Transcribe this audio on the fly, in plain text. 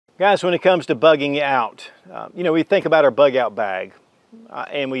Guys, when it comes to bugging out, we think about our bug out bag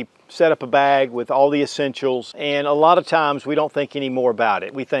and we set up a bag with all the essentials, and a lot of times we don't think any more about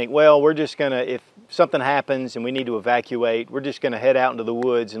it. We think, well, we're just gonna, if something happens and we need to evacuate, we're just gonna head out into the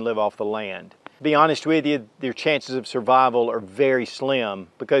woods and live off the land. To be honest with you, your chances of survival are very slim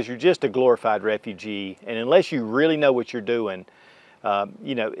because you're just a glorified refugee, and unless you really know what you're doing,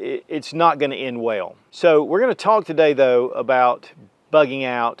 it's not gonna end well. So we're gonna talk today though about bugging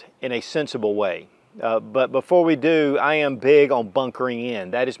out in a sensible way. But before we do, I am big on bunkering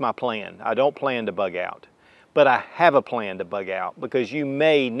in. That is my plan. I don't plan to bug out, but I have a plan to bug out because you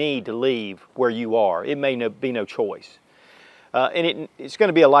may need to leave where you are. It may be no choice. And it's going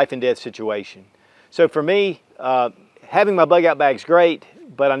to be a life and death situation. So for me, having my bug out bag's great,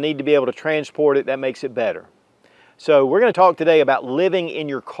 but I need to be able to transport it. That makes it better. So we're going to talk today about living in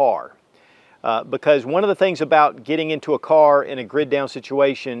your car. Because one of the things about getting into a car in a grid down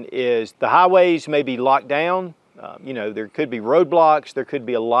situation is the highways may be locked down. There could be roadblocks. There could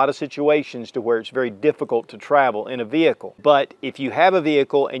be a lot of situations to where it's very difficult to travel in a vehicle. But if you have a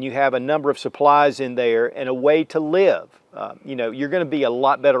vehicle and you have a number of supplies in there and a way to live, you're going to be a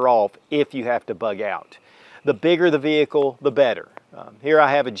lot better off if you have to bug out. The bigger the vehicle, the better. Here I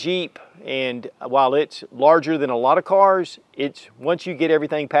have a Jeep, and while it's larger than a lot of cars, once you get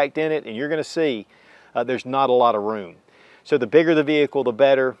everything packed in it, and you're going to see there's not a lot of room. So the bigger the vehicle, the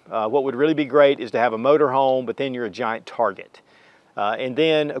better. What would really be great is to have a motorhome, but then you're a giant target. And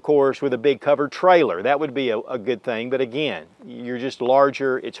then, of course, with a big covered trailer, that would be a good thing. But again, you're just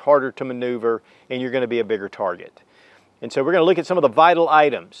larger, it's harder to maneuver, and you're going to be a bigger target. And so we're going to look at some of the vital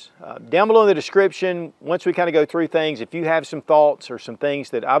items. Down below in the description, once we kind of go through things, if you have some thoughts or some things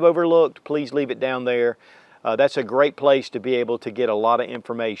that I've overlooked, please leave it down there. That's a great place to be able to get a lot of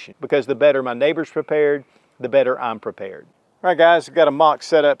information, because the better my neighbor's prepared, the better I'm prepared. All right, guys, I've got a mock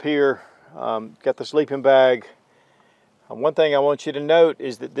set up here. Got the sleeping bag. One thing I want you to note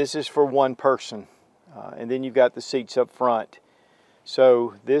is that this is for one person. And then you've got the seats up front.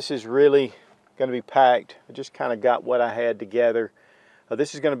 So this is really going to be packed. I just kind of got what I had together.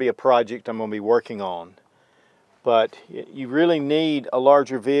 This is going to be a project I'm going to be working on, but you really need a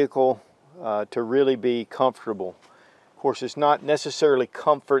larger vehicle to really be comfortable. Of course, it's not necessarily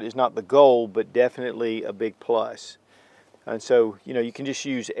comfort is not the goal, but definitely a big plus. And so you can just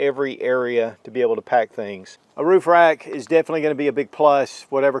use every area to be able to pack things. A roof rack is definitely going to be a big plus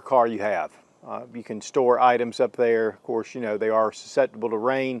whatever car you have. You can store items up there. Of course, they are susceptible to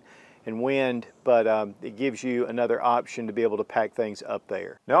rain and wind, but it gives you another option to be able to pack things up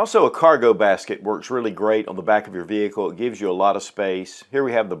there. Now also, a cargo basket works really great on the back of your vehicle. It gives you a lot of space. Here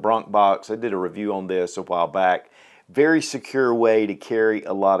we have the Bronc box. I did a review on this a while back. Very secure way to carry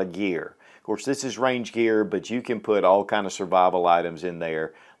a lot of gear. Of course, this is range gear, but you can put all kind of survival items in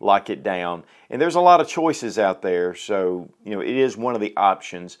there, lock it down, and there's a lot of choices out there, so it is one of the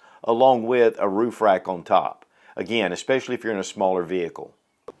options, along with a roof rack on top. Again, especially if you're in a smaller vehicle.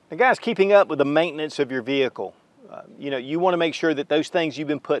 Now guys, keeping up with the maintenance of your vehicle, you want to make sure that those things you've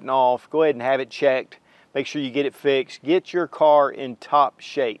been putting off, go ahead and have it checked. Make sure you get it fixed. Get your car in top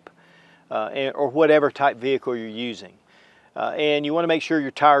shape, or whatever type vehicle you're using. And you want to make sure your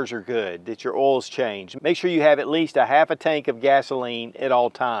tires are good, that your oil's changed. Make sure you have at least a half a tank of gasoline at all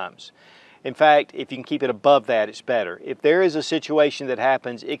times. In fact, if you can keep it above that, it's better. If there is a situation that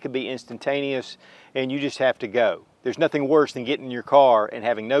happens, it could be instantaneous and you just have to go. There's nothing worse than getting in your car and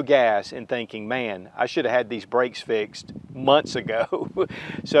having no gas and thinking, man, I should have had these brakes fixed months ago.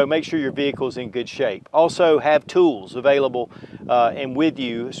 So make sure your vehicle's in good shape. Also have tools available and with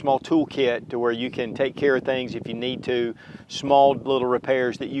you, a small toolkit to where you can take care of things if you need to, small little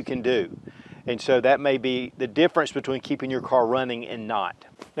repairs that you can do. And so that may be the difference between keeping your car running and not.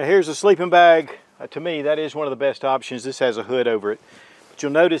 Now here's a sleeping bag. To me, that is one of the best options. This has a hood over it. But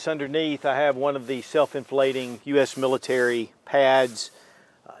you'll notice underneath I have one of the self-inflating U.S. military pads.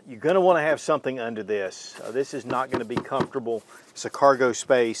 You're going to want to have something under this. This is not going to be comfortable. It's a cargo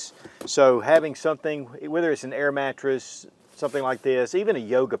space. So having something, whether it's an air mattress, something like this, even a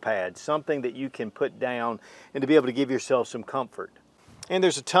yoga pad, something that you can put down and to be able to give yourself some comfort. And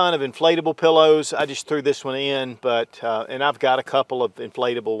there's a ton of inflatable pillows. I just threw this one in, and I've got a couple of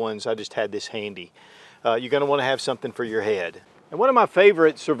inflatable ones. I just had this handy. You're going to want to have something for your head. And one of my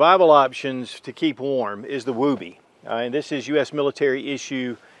favorite survival options to keep warm is the Wooby. And this is U.S. military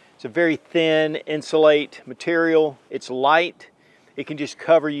issue. It's a very thin insulate material. It's light. It can just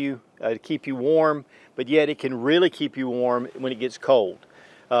cover you to keep you warm, but yet it can really keep you warm when it gets cold.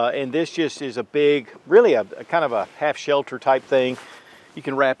 And this just is a big, really a kind of a half shelter type thing. You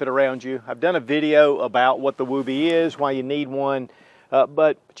can wrap it around you. I've done a video about what the Wooby is, why you need one.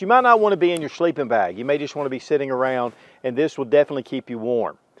 But you might not want to be in your sleeping bag. You may just want to be sitting around, and this will definitely keep you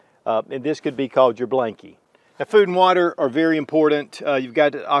warm. And this could be called your blankie. Now, food and water are very important. You've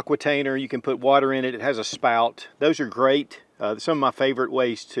got the aquatainer. You can put water in it. It has a spout. Those are great. Some of my favorite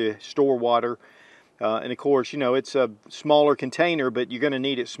ways to store water. And of course, you know, it's a smaller container, but you're going to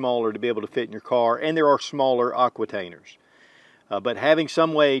need it smaller to be able to fit in your car. And there are smaller aquatainers. But having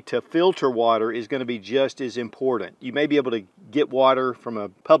some way to filter water is going to be just as important. You may be able to get water from a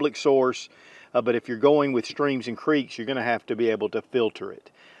public source, but if you're going with streams and creeks, you're going to have to be able to filter it.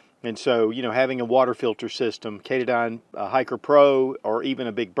 And so, you know, having a water filter system, Katadyn Hiker Pro, or even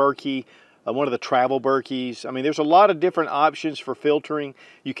a big Berkey, one of the travel Berkeys. I mean, there's a lot of different options for filtering.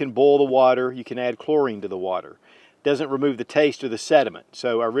 You can boil the water. You can add chlorine to the water. Doesn't remove the taste or the sediment.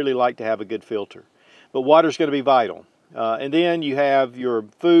 So I really like to have a good filter. But water's going to be vital. And then you have your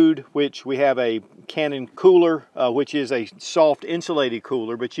food, which we have a Canon cooler, which is a soft insulated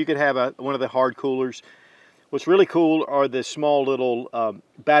cooler, but you could have one of the hard coolers. What's really cool are the small little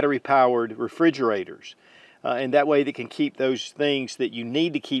battery-powered refrigerators. And that way they can keep those things that you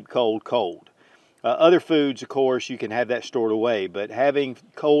need to keep cold, cold. Other foods, of course, you can have that stored away, but having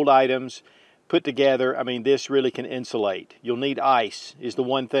cold items put together, I mean, this really can insulate. You'll need ice is the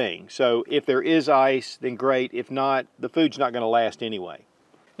one thing. So if there is ice, then great. If not, the food's not going to last anyway.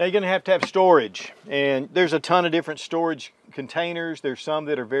 Now you're going to have storage, and there's a ton of different storage containers. There's some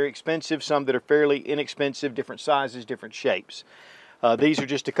that are very expensive, some that are fairly inexpensive, different sizes, different shapes. These are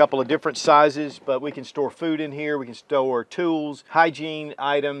just a couple of different sizes, but we can store food in here. We can store tools, hygiene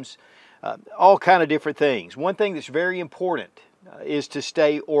items, all kind of different things. One thing that's very important is to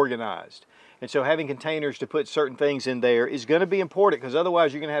stay organized. And so having containers to put certain things in there is going to be important, because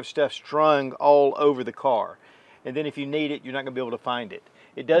otherwise you're going to have stuff strung all over the car. And then if you need it, you're not going to be able to find it.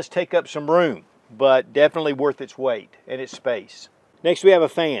 It does take up some room, but definitely worth its weight and its space. Next we have a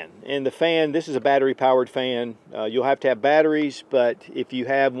fan, and the fan, this is a battery powered fan. You'll have to have batteries, but if you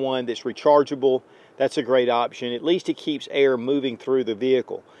have one that's rechargeable, that's a great option. At least it keeps air moving through the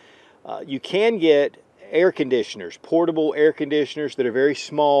vehicle. You can get air conditioners, portable air conditioners that are very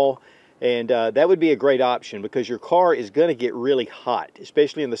small, and that would be a great option because your car is going to get really hot,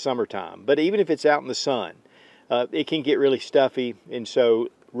 especially in the summertime. But even if it's out in the sun, it can get really stuffy, and so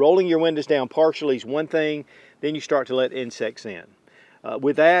rolling your windows down partially is one thing, then you start to let insects in.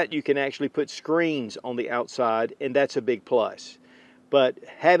 With that, you can actually put screens on the outside, and that's a big plus. But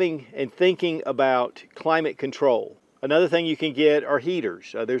having and thinking about climate control, another thing you can get are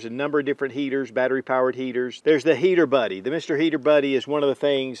heaters. There's a number of different heaters, battery-powered heaters. There's the Heater Buddy. The Mr. Heater Buddy is one of the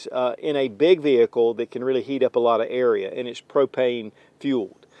things in a big vehicle that can really heat up a lot of area, and it's propane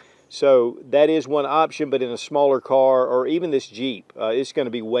fueled. So that is one option, but in a smaller car or even this Jeep, it's going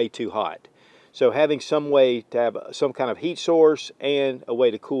to be way too hot. So having some way to have some kind of heat source and a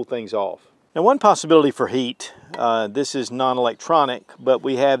way to cool things off. Now one possibility for heat, this is non-electronic, but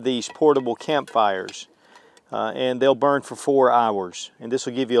we have these portable campfires, and they'll burn for 4 hours. And this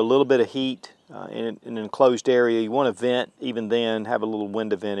will give you a little bit of heat in an enclosed area. You want to vent even then, have a little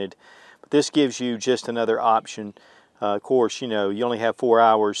window vented. But this gives you just another option. Of course, you know, you only have 4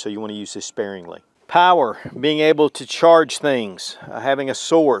 hours, so you want to use this sparingly. Power, being able to charge things, having a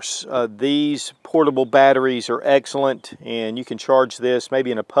source. These portable batteries are excellent, and you can charge this maybe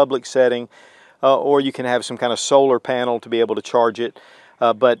in a public setting, or you can have some kind of solar panel to be able to charge it.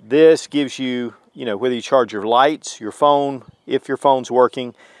 But this gives you, you know, whether you charge your lights, your phone, if your phone's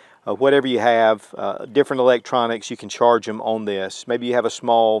working, whatever you have, different electronics, you can charge them on this. Maybe you have a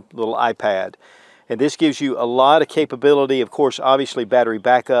small little iPad. And this gives you a lot of capability. Of course, obviously battery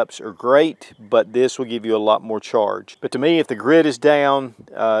backups are great, but this will give you a lot more charge. But to me, if the grid is down,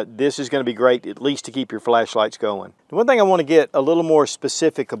 this is going to be great, at least to keep your flashlights going. The one thing I want to get a little more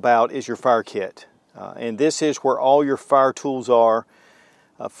specific about is your fire kit. And this is where all your fire tools are.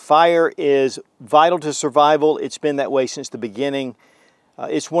 Fire is vital to survival. It's been that way since the beginning.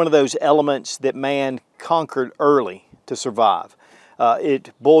 It's one of those elements that man conquered early to survive. It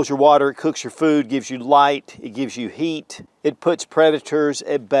boils your water, it cooks your food, gives you light, it gives you heat. It puts predators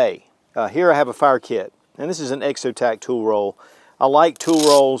at bay. Here I have a fire kit, and this is an Exotac tool roll. I like tool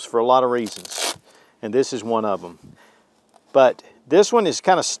rolls for a lot of reasons, and this is one of them. But this one is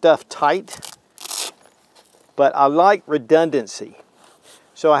kind of stuffed tight, but I like redundancy.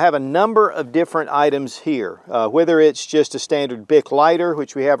 So I have a number of different items here, whether it's just a standard Bic lighter,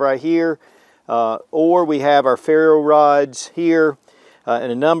 which we have right here, or we have our ferro rods here.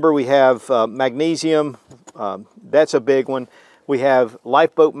 And a number, we have magnesium, that's a big one. We have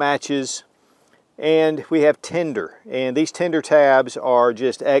lifeboat matches, and we have tinder. And these tinder tabs are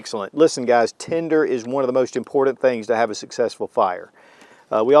just excellent. Listen guys, tinder is one of the most important things to have a successful fire.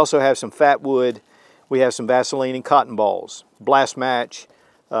 We also have some fat wood. We have some Vaseline and cotton balls, blast match,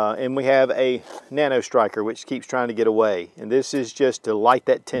 and we have a nano striker which keeps trying to get away. And this is just to light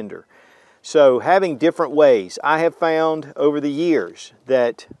that tinder. So having different ways, I have found over the years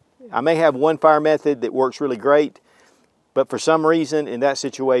that I may have one fire method that works really great, but for some reason in that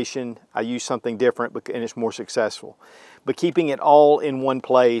situation I use something different and it's more successful. But keeping it all in one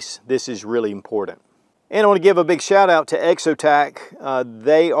place, this is really important. And I want to give a big shout out to Exotac.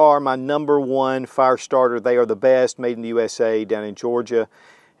 They are my #1 fire starter. They are the best, made in the USA down in Georgia.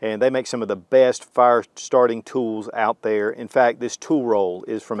 And they make some of the best fire starting tools out there. In fact, this tool roll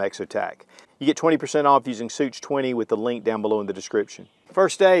is from Exotac. You get 20% off using Sootch 20 with the link down below in the description.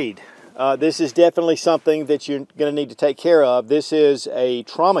 First aid. This is definitely something that you're going to need to take care of. This is a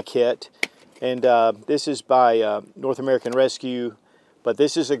trauma kit, and this is by North American Rescue. But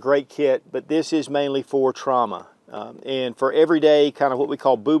this is a great kit, but this is mainly for trauma. And for everyday, kind of what we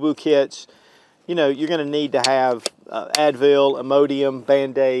call boo-boo kits, you know, you're going to need to have Advil, Imodium,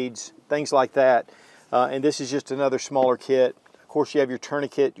 Band-Aids, things like that. And this is just another smaller kit. Of course, you have your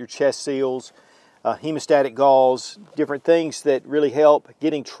tourniquet, your chest seals, hemostatic gauze, different things that really help.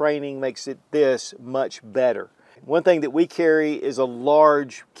 Getting training makes this much better. One thing that we carry is a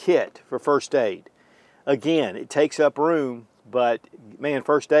large kit for first aid. Again, it takes up room, but man,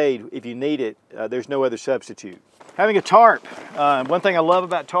 first aid, if you need it, there's no other substitute. Having a tarp. One thing I love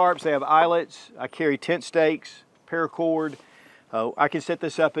about tarps, they have eyelets. I carry tent stakes, paracord. I can set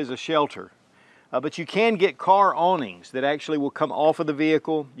this up as a shelter. But you can get car awnings that actually will come off of the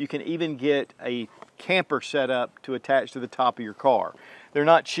vehicle. You can even get a camper set up to attach to the top of your car. They're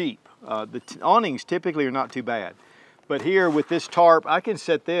not cheap. The awnings typically are not too bad. But here with this tarp, I can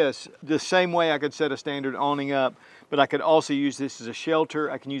set this the same way I could set a standard awning up, but I could also use this as a shelter.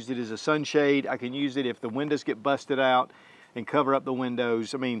 I can use it as a sunshade. I can use it if the windows get busted out and cover up the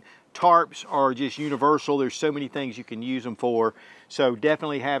windows. I mean, tarps are just universal. There's so many things you can use them for. So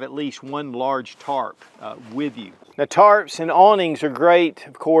definitely have at least one large tarp with you. Now, tarps and awnings are great.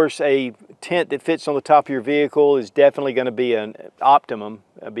 Of course, a tent that fits on the top of your vehicle is definitely going to be an optimum.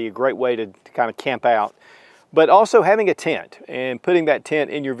 It'd be a great way to kind of camp out. But also having a tent and putting that tent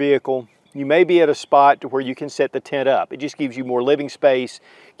in your vehicle. You may be at a spot where you can set the tent up. It just gives you more living space,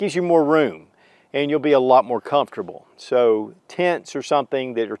 gives you more room, and you'll be a lot more comfortable. So tents are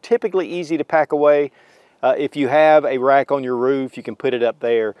something that are typically easy to pack away. If you have a rack on your roof, you can put it up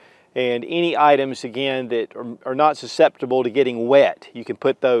there. And any items, again, that are not susceptible to getting wet, you can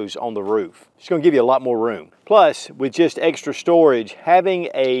put those on the roof. It's going to give you a lot more room. Plus, with just extra storage, having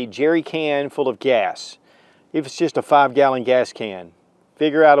a jerry can full of gas, if it's just a 5-gallon gas can,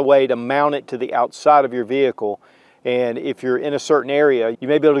 figure out a way to mount it to the outside of your vehicle. And if you're in a certain area, you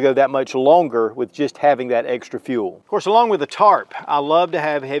may be able to go that much longer with just having that extra fuel. Of course, along with the tarp, I love to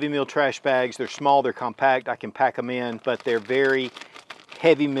have heavy meal trash bags. They're small, they're compact, I can pack them in, but they're very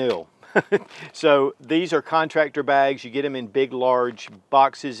heavy meal. So these are contractor bags. You get them in big, large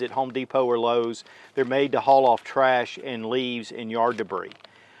boxes at Home Depot or Lowe's. They're made to haul off trash and leaves and yard debris.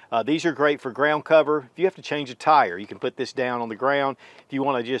 These are great for ground cover. If you have to change a tire, you can put this down on the ground. If you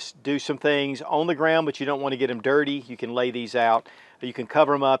want to just do some things on the ground, but you don't want to get them dirty, you can lay these out. You can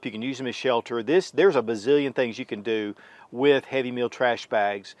cover them up. You can use them as shelter. There's a bazillion things you can do with heavy meal trash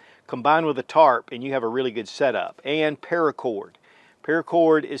bags. Combined with a tarp, and you have a really good setup. And paracord.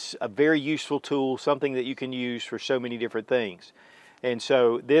 Paracord is a very useful tool, something that you can use for so many different things. And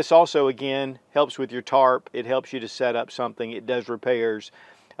so this also, again, helps with your tarp. It helps you to set up something. It does repairs.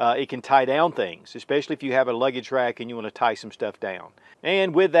 It can tie down things, especially if you have a luggage rack and you want to tie some stuff down.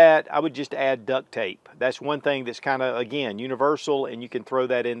 And with that, I would just add duct tape. That's one thing that's kind of, again, universal, and you can throw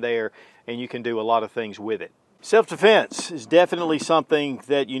that in there and you can do a lot of things with it. Self-defense is definitely something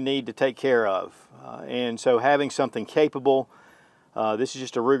that you need to take care of. And so having something capable, this is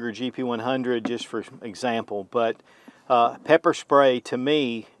just a Ruger GP100 just for example, but pepper spray to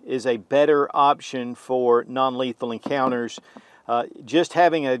me is a better option for non-lethal encounters. Just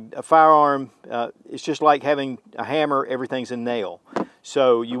having a firearm, it's just like having a hammer, everything's a nail.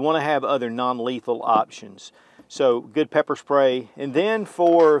 So you want to have other non-lethal options. So good pepper spray. And then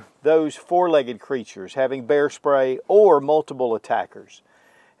for those four-legged creatures, having bear spray or multiple attackers.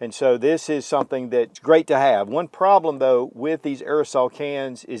 And so this is something that's great to have. One problem though with these aerosol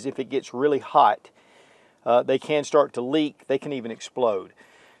cans is if it gets really hot, they can start to leak, they can even explode.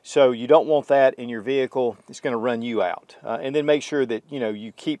 So you don't want that in your vehicle. It's going to run you out. And then make sure that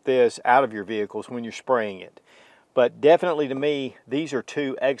you keep this out of your vehicles when you're spraying it. But definitely to me, these are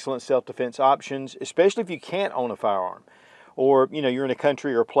two excellent self-defense options, especially if you can't own a firearm or you're in a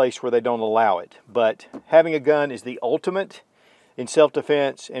country or a place where they don't allow it. But having a gun is the ultimate. in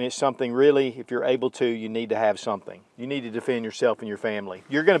self-defense, and it's something really, if you're able to, you need to have something. You need to defend yourself and your family.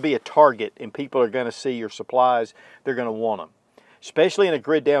 You're going to be a target, and people are going to see your supplies. They're going to want them, especially in a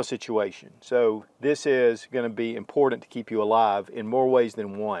grid down situation. So this is going to be important to keep you alive in more ways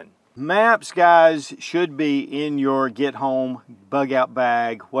than one. Maps, guys, should be in your get home, bug out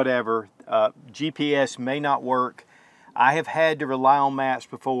bag, whatever. GPS may not work. I have had to rely on maps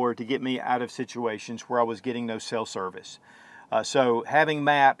before to get me out of situations where I was getting no cell service. So having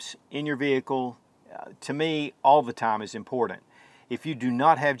maps in your vehicle, to me, all the time is important. If you do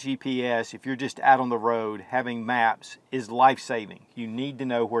not have GPS, if you're just out on the road, having maps is life-saving. You need to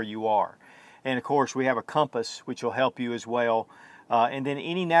know where you are. And of course, we have a compass, which will help you as well. And then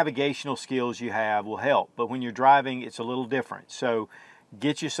any navigational skills you have will help. But when you're driving, it's a little different. So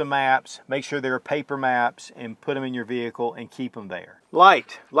get you some maps, make sure they're paper maps, and put them in your vehicle and keep them there.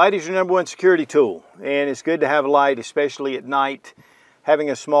 Light. Light is your #1 security tool, and it's good to have a light, especially at night. Having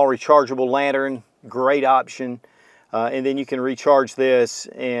a small rechargeable lantern, great option, and then you can recharge this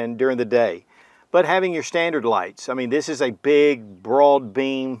and during the day. But having your standard lights, I mean, this is a big, broad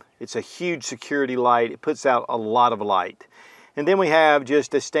beam. It's a huge security light. It puts out a lot of light. And then we have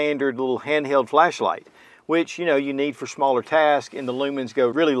just a standard little handheld flashlight, which you need for smaller tasks, and the lumens go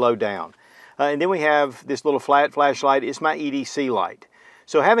really low down. And then we have this little flat flashlight. It's my EDC light.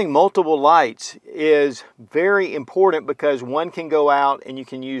 So having multiple lights is very important because one can go out and you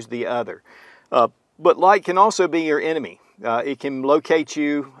can use the other. But light can also be your enemy. It can locate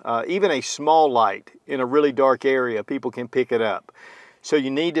you. Even a small light in a really dark area, people can pick it up. So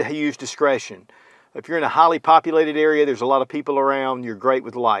you need to use discretion. If you're in a highly populated area, there's a lot of people around, you're great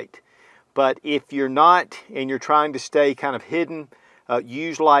with light. But if you're not and you're trying to stay kind of hidden,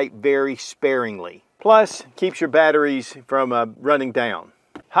 use light very sparingly. Plus, keeps your batteries from running down.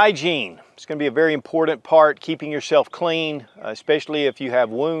 Hygiene. It's going to be a very important part, keeping yourself clean, especially if you have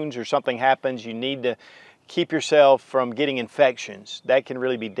wounds or something happens. You need to keep yourself from getting infections. That can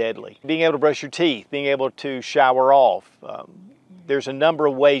really be deadly. Being able to brush your teeth, being able to shower off. There's a number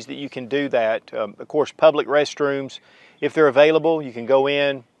of ways that you can do that. Of course, public restrooms, if they're available, you can go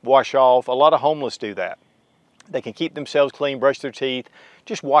in, wash off. A lot of homeless do that. They can keep themselves clean, brush their teeth,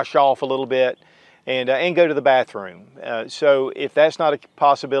 just wash off a little bit, and go to the bathroom. So if that's not a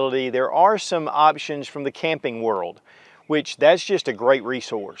possibility, there are some options from the camping world, which that's just a great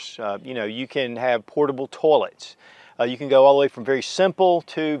resource. You can have portable toilets. You can go all the way from very simple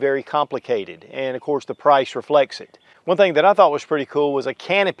to very complicated, and of course the price reflects it. One thing that I thought was pretty cool was a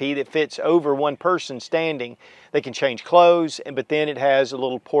canopy that fits over one person standing. They can change clothes, but then it has a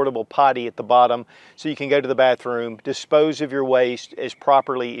little portable potty at the bottom so you can go to the bathroom, dispose of your waste as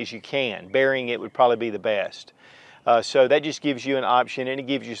properly as you can. Burying it would probably be the best. So that just gives you an option, and it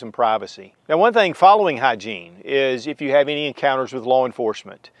gives you some privacy. Now, one thing following hygiene is if you have any encounters with law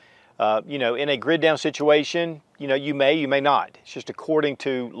enforcement. In a grid down situation, you may not. It's just according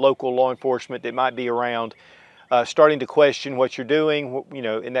to local law enforcement that might be around. Starting to question what you're doing,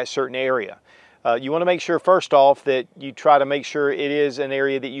 in that certain area. You want to make sure, first off, that you try to make sure it is an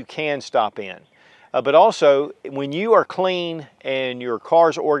area that you can stop in. But also, when you are clean and your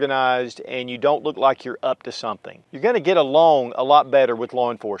car's organized and you don't look like you're up to something, you're going to get along a lot better with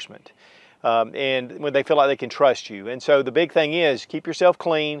law enforcement. And when they feel like they can trust you. And so the big thing is keep yourself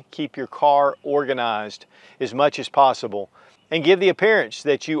clean, keep your car organized as much as possible, and give the appearance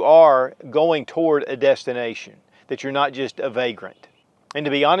that you are going toward a destination, that you're not just a vagrant. And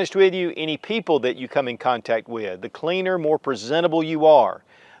to be honest with you, any people that you come in contact with, the cleaner, more presentable you are,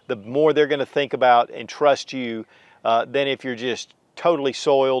 the more they're going to think about and trust you than if you're just totally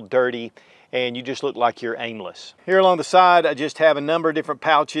soiled, dirty, and you just look like you're aimless. Here along the side, I just have a number of different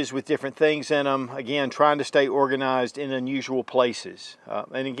pouches with different things in them. Again, trying to stay organized in unusual places.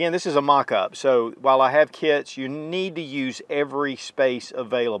 And again, this is a mock-up, so while I have kits, you need to use every space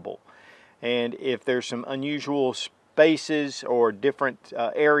available. And if there's some unusual spaces or different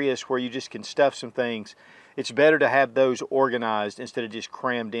areas where you just can stuff some things, it's better to have those organized instead of just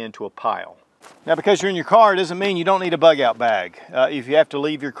crammed into a pile. Now, because you're in your car, it doesn't mean you don't need a bug-out bag. If you have to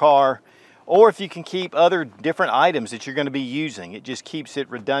leave your car, or if you can keep other different items that you're going to be using, it just keeps it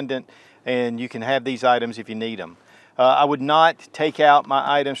redundant, and you can have these items if you need them. I would not take out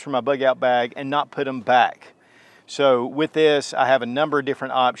my items from my bug-out bag and not put them back. So with this, I have a number of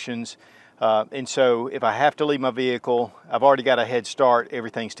different options. And so if I have to leave my vehicle, I've already got a head start,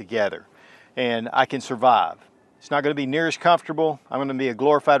 everything's together, and I can survive. It's not going to be near as comfortable. I'm going to be a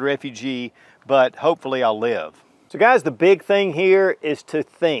glorified refugee, but hopefully I'll live. So guys, the big thing here is to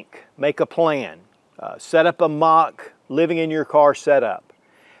think, make a plan, set up a mock living in your car setup.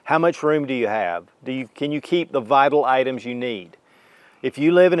 How much room do you have? Can you keep the vital items you need? If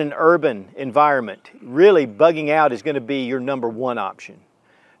you live in an urban environment, really bugging out is going to be your #1 option.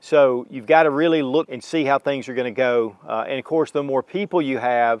 So you've got to really look and see how things are going to go. And of course, the more people you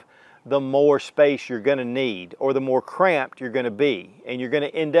have, the more space you're going to need, or the more cramped you're going to be, and you're going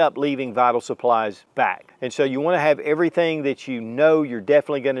to end up leaving vital supplies back. And so you want to have everything that you know you're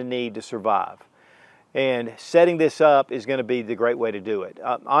definitely going to need to survive. And setting this up is going to be the great way to do it.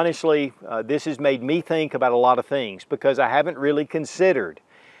 Honestly, this has made me think about a lot of things, because I haven't really considered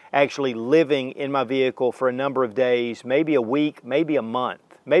actually living in my vehicle for a number of days, maybe a week, maybe a month,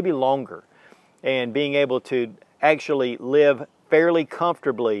 maybe longer, and being able to actually live fairly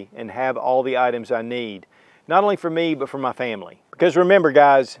comfortably and have all the items I need, not only for me, but for my family. Because remember,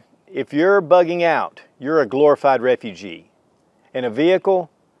 guys, if you're bugging out, you're a glorified refugee, and a vehicle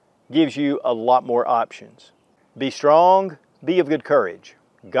gives you a lot more options. Be strong, be of good courage.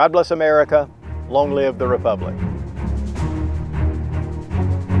 God bless America. Long live the Republic.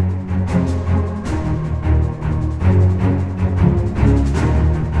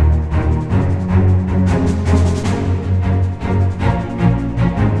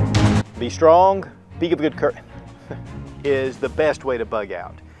 Be strong, be of good courage is the best way to bug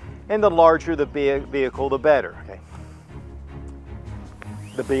out. And the larger the vehicle, the better. Okay.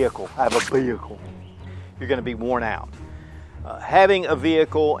 The vehicle, I have a vehicle. You're going to be worn out. Having a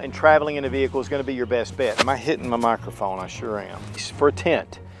vehicle and traveling in a vehicle is going to be your best bet. Am I hitting my microphone? I sure am. For a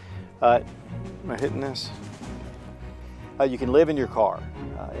tent. Am I hitting this? You can live in your car.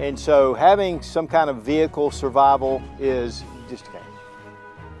 And so having some kind of vehicle survival is just okay.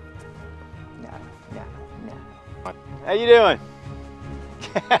 No. How you doing?